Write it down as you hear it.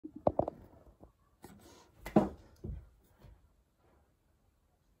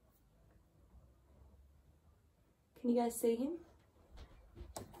you guys see him?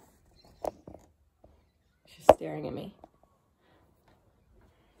 She's staring at me.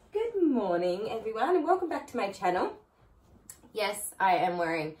 Good morning, everyone, and welcome back to my channel. Yes, I am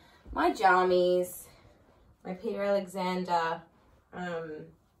wearing my jammies, my Peter Alexander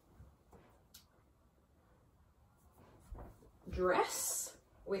dress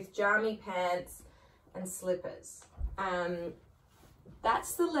with jammy pants and slippers.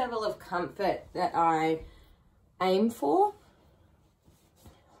 That's the level of comfort that I aim for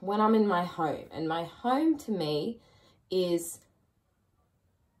when I'm in my home. And my home to me is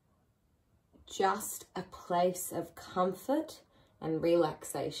just a place of comfort and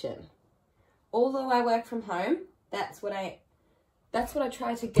relaxation. Although I work from home, that's what I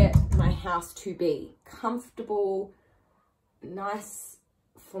try to get my house to be. Comfortable, nice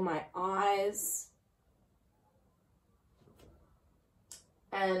for my eyes,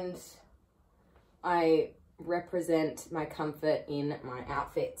 and I represent my comfort in my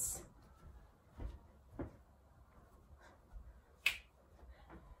outfits.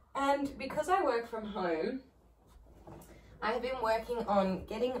 And because I work from home, I have been working on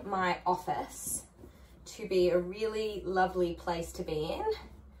getting my office to be a really lovely place to be in.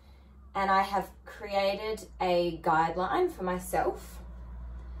 And I have created a guideline for myself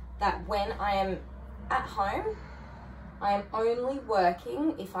that when I am at home, I am only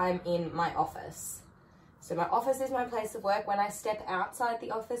working if I'm in my office. So my office is my place of work. When I step outside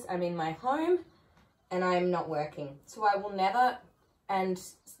the office, I'm in my home and I'm not working. So I will never, and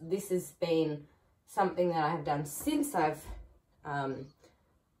this has been something that I have done since I've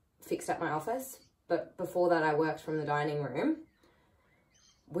fixed up my office. But before that, I worked from the dining room,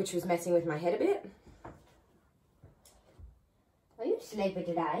 which was messing with my head a bit. Are you sleepy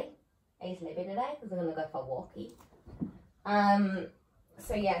today? Are you sleepy today? Because I'm going to go for a walkie.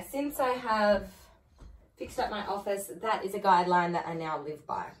 So yeah, since I have fixed up my office, that is a guideline that I now live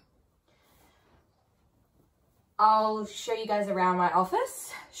by. I'll show you guys around my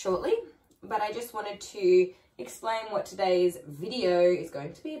office shortly, but I just wanted to explain what today's video is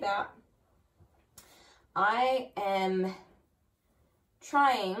going to be about. I am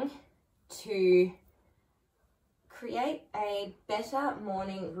trying to create a better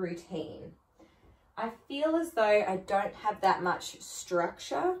morning routine. I feel as though I don't have that much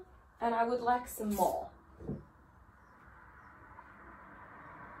structure and I would like some more.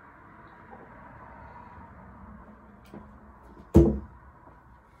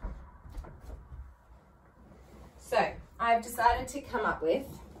 So I've decided to come up with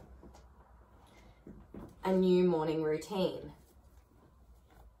a new morning routine.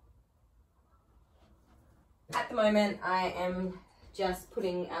 At the moment, I am just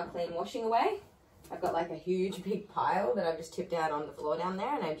putting our clean washing away. I've got like a huge big pile that I've just tipped out on the floor down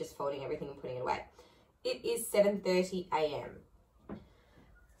there, and I'm just folding everything and putting it away. It is 7:30 a.m.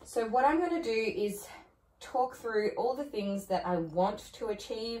 So what I'm going to do is talk through all the things that I want to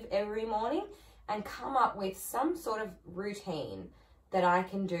achieve every morning and come up with some sort of routine that I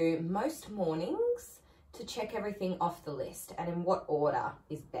can do most mornings to check everything off the list and in what order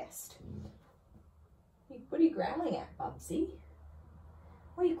is best. What are you growling at, Bubsy?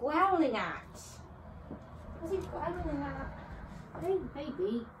 What are you growling at? What's he growling at? Hey,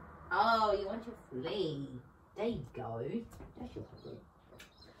 baby. Oh, you want your flea. There you go. That's your flea.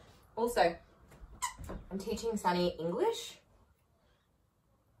 Also, I'm teaching Sunny English.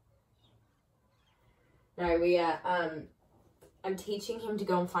 No, we are, I'm teaching him to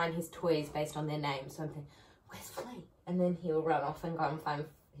go and find his toys based on their names. So I'm thinking, where's Flea? And then he'll run off and go and find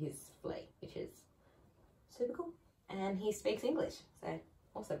his Flea, which is super cool. And he speaks English, so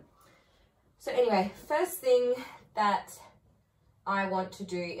awesome. So anyway, first thing that I want to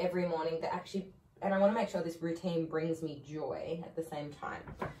do every morning that actually, and I want to make sure this routine brings me joy at the same time.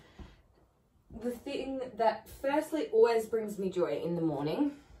 The thing that firstly always brings me joy in the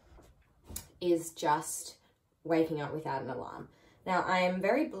morning is just waking up without an alarm. Now, I am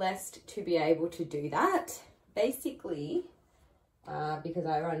very blessed to be able to do that. Basically, because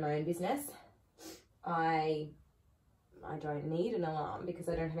I run my own business, I don't need an alarm because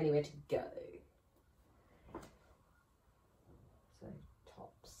I don't have anywhere to go. So,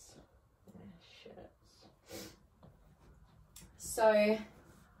 tops, shirts. So,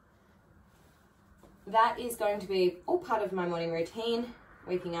 that is going to be all part of my morning routine,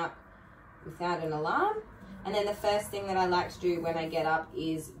 waking up without an alarm. And then the first thing that I like to do when I get up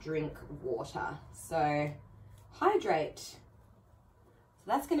is drink water. So hydrate. So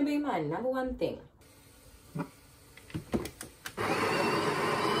that's going to be my number one thing.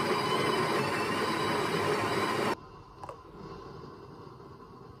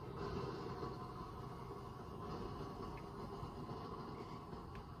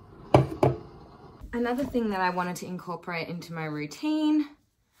 another thing that I wanted to incorporate into my routine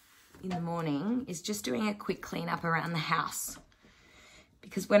in the morning is just doing a quick cleanup around the house.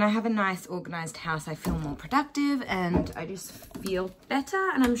 Because when I have a nice organized house, I feel more productive and I just feel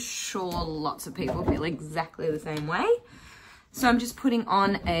better. And I'm sure lots of people feel exactly the same way. So I'm just putting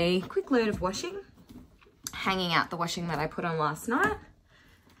on a quick load of washing, hanging out the washing that I put on last night.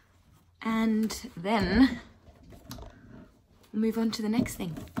 And then we'll move on to the next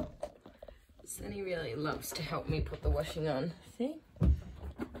thing. Sunny really loves to help me put the washing on. See?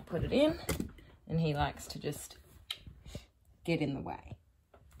 Put it in and he likes to just get in the way,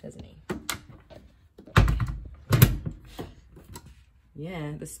 doesn't he?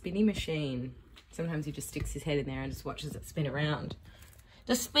 Yeah, the spinny machine. Sometimes he just sticks his head in there and just watches it spin around.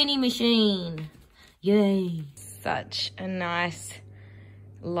 The spinny machine. Yay. Such a nice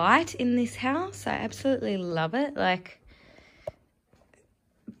light in this house. I absolutely love it. Like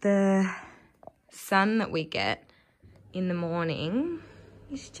the sun that we get in the morning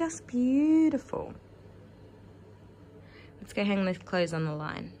is just beautiful. Let's go hang the clothes on the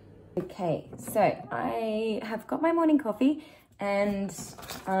line. Okay, so I have got my morning coffee and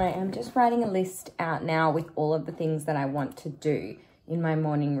I am just writing a list out now with all of the things that I want to do in my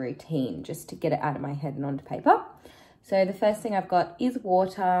morning routine, just to get it out of my head and onto paper. So the first thing I've got is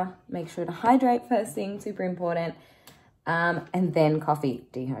water. Make sure to hydrate first thing, super important. And then coffee,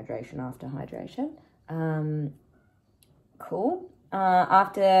 dehydration after hydration. Cool.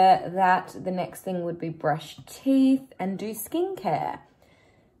 After that, the next thing would be brush teeth and do skincare.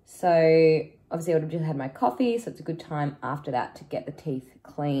 So obviously I would have just had my coffee, so it's a good time after that to get the teeth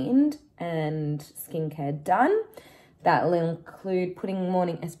cleaned and skincare done. That will include putting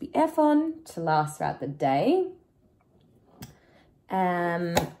morning SPF on to last throughout the day.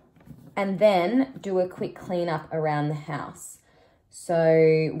 And then do a quick cleanup around the house.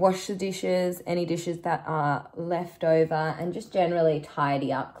 So wash the dishes, any dishes that are left over, and just generally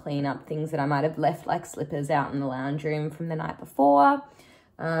tidy up, clean up things that I might have left, like slippers out in the lounge room from the night before.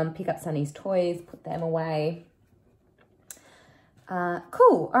 Pick up Sunny's toys, put them away.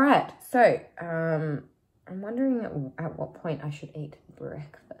 Cool, all right. So I'm wondering at what point I should eat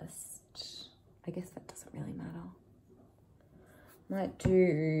breakfast. I guess that doesn't really matter. Might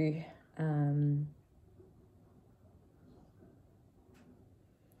do...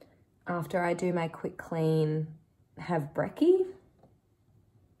 after I do my quick clean, have brekkie,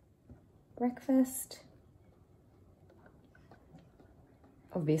 breakfast.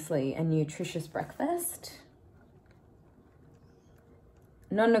 Obviously a nutritious breakfast.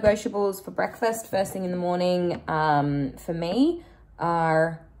 Non-negotiables for breakfast first thing in the morning for me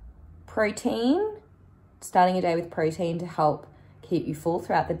are protein, starting a day with protein to help keep you full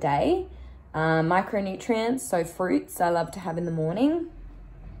throughout the day. Micronutrients, so fruits I love to have in the morning.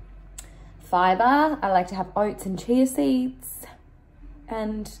 Fiber, I like to have oats and chia seeds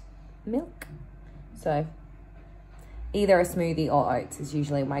and milk. So either a smoothie or oats is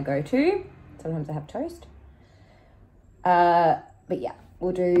usually my go-to. Sometimes I have toast. But yeah,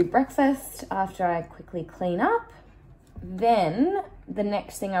 we'll do breakfast after I quickly clean up. Then the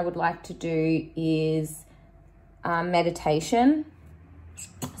next thing I would like to do is meditation.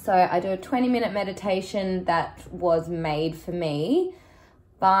 So I do a 20-minute meditation that was made for me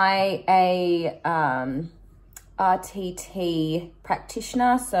by a RTT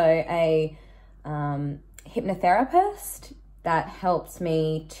practitioner, so a hypnotherapist that helps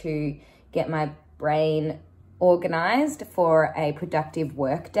me to get my brain organized for a productive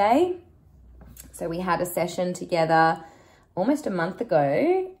work day. So we had a session together almost a month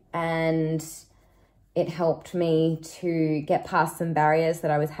ago, and it helped me to get past some barriers that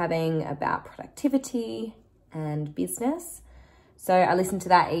I was having about productivity and business. So I listen to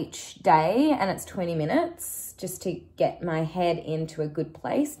that each day, and it's 20 minutes just to get my head into a good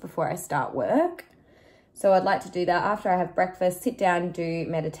place before I start work. So I'd like to do that after I have breakfast, sit down, do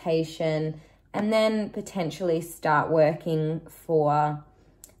meditation, and then potentially start working for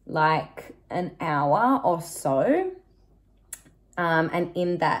like an hour or so. And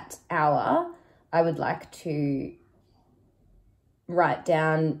in that hour, I would like to write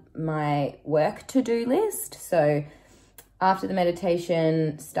down my work to-do list. So after the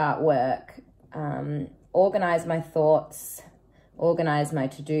meditation, start work, organize my thoughts, organize my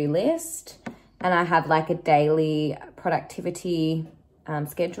to-do list, and I have like a daily productivity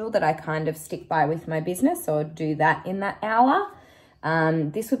schedule that I kind of stick by with my business, so I'll do that in that hour.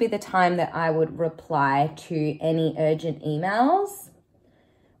 This would be the time that I would reply to any urgent emails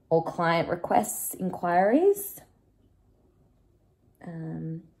or client requests, inquiries.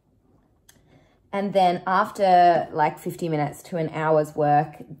 And then after like 50 minutes to an hour's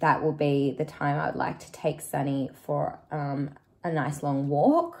work, that will be the time I would like to take Sunny for a nice long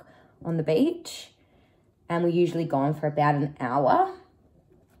walk on the beach. And we usually go on for about an hour.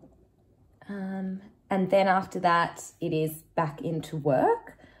 And then after that, it is back into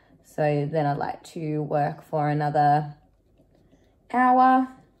work. So then I'd like to work for another hour.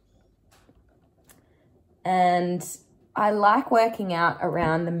 And I like working out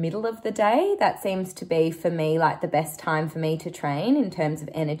around the middle of the day. That seems to be, for me, like the best time for me to train in terms of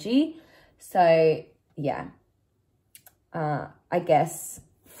energy. So yeah, I guess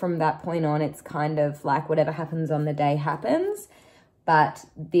from that point on, it's kind of like whatever happens on the day happens. But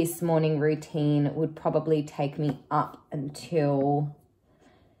this morning routine would probably take me up until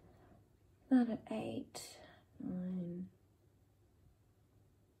not at 8, 9,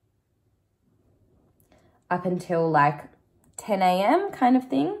 up until like 10 a.m. kind of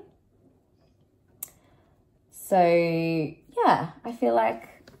thing. So yeah, I feel like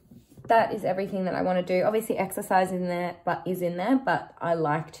that is everything that I want to do. Obviously exercise is in there, but I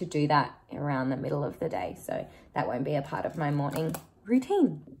like to do that around the middle of the day. So that won't be a part of my morning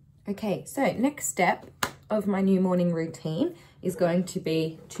routine. Okay, so next step of my new morning routine is going to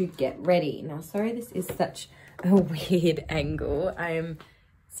be to get ready. Now, sorry, this is such a weird angle. I am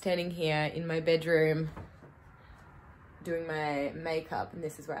standing here in my bedroom doing my makeup, and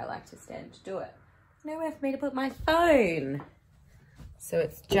this is where I like to stand to do it. Nowhere for me to put my phone. So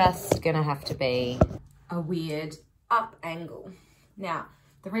it's just gonna have to be a weird up angle. Now,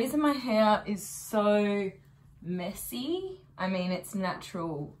 the reason my hair is so messy, I mean, it's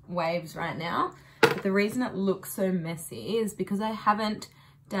natural waves right now, but the reason it looks so messy is because I haven't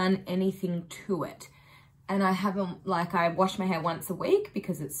done anything to it. And I haven't, like, I wash my hair once a week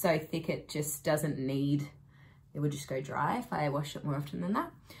because it's so thick it just doesn't need, it would just go dry if I wash it more often than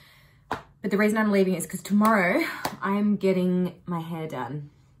that. But the reason I'm leaving is because tomorrow I'm getting my hair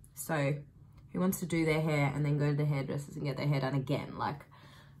done. So who wants to do their hair and then go to the hairdressers and get their hair done again? Like,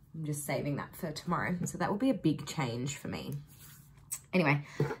 I'm just saving that for tomorrow. So that will be a big change for me. Anyway,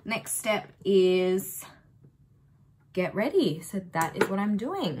 next step is get ready. So that is what I'm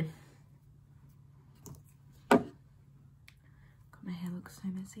doing. God, my hair looks so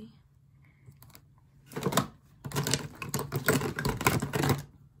messy.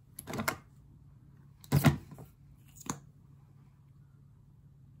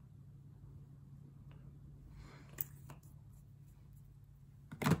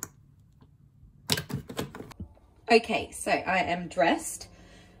 Okay, so I am dressed,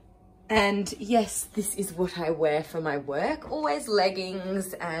 and yes, this is what I wear for my work. Always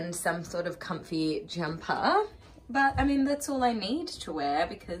leggings and some sort of comfy jumper. But I mean, that's all I need to wear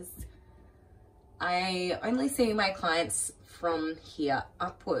because I only see my clients from here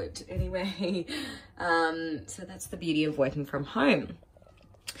upward anyway. So that's the beauty of working from home.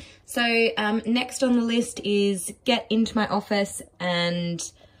 So next on the list is get into my office and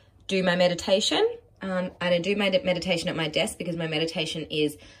do my meditation. I don't do my meditation at my desk because my meditation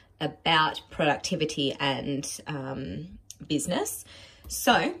is about productivity and business.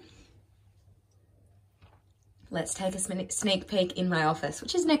 So let's take a sneak peek in my office,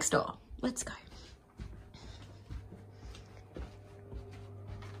 which is next door. Let's go.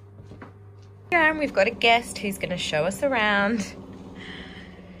 And we've got a guest who's going to show us around.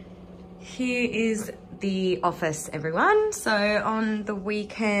 Here is the office, everyone. So on the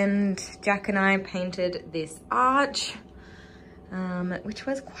weekend, Jack and I painted this arch, which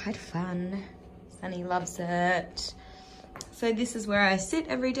was quite fun. Sunny loves it. So this is where I sit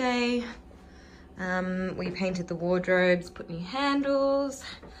every day. We painted the wardrobes, put new handles,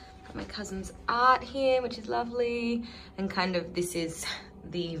 got my cousin's art here, which is lovely. And kind of this is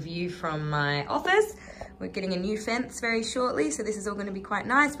the view from my office. We're getting a new fence very shortly, so this is all going to be quite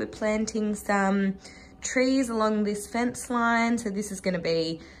nice. We're planting some trees along this fence line, so this is going to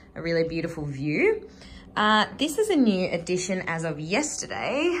be a really beautiful view. This is a new addition as of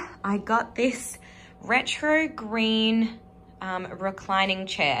yesterday. I got this retro green reclining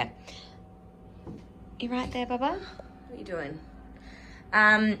chair. You right there, Bubba? What are you doing?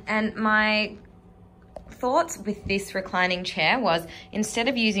 And my thoughts with this reclining chair was, instead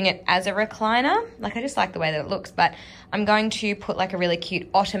of using it as a recliner, like I just like the way that it looks, but I'm going to put like a really cute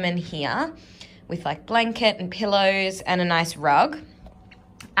ottoman here with like blanket and pillows and a nice rug.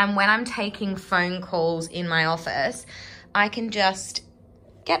 And when I'm taking phone calls in my office, I can just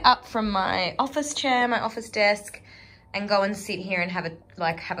get up from my office chair, my office desk, and go and sit here and have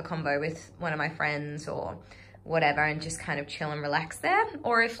a combo with one of my friends or whatever, and just kind of chill and relax there.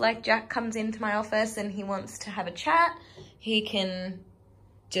 Or if like Jack comes into my office and he wants to have a chat, he can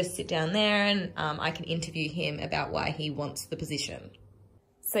just sit down there and I can interview him about why he wants the position.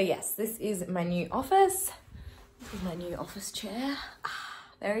 So yes, this is my new office. This is my new office chair.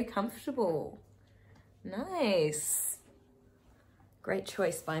 Very comfortable. Nice. Great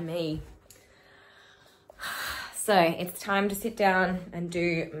choice by me. So it's time to sit down and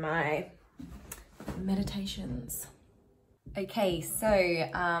do my meditations. Okay,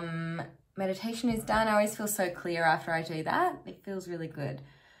 so meditation is done. I always feel so clear after I do that. It feels really good.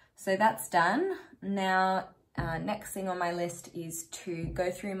 So that's done. Now, next thing on my list is to go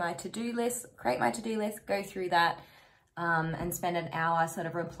through my to-do list, create my to-do list, go through that, and spend an hour sort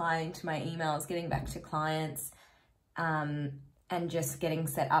of replying to my emails, getting back to clients, and just getting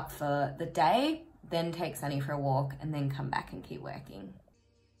set up for the day, then take Sunny for a walk, and then come back and keep working.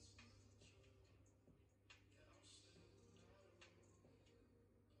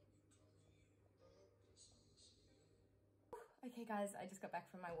 Okay guys, I just got back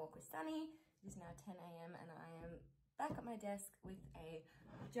from my walk with Sunny. It is now 10 a.m. and I am back at my desk with a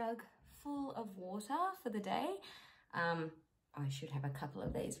jug full of water for the day. I should have a couple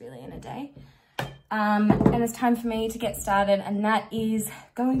of these really in a day. And it's time for me to get started, and that is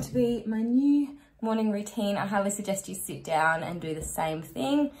going to be my new morning routine. I highly suggest you sit down and do the same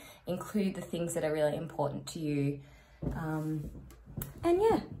thing, include the things that are really important to you. And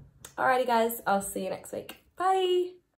yeah, alrighty guys, I'll see you next week. Bye.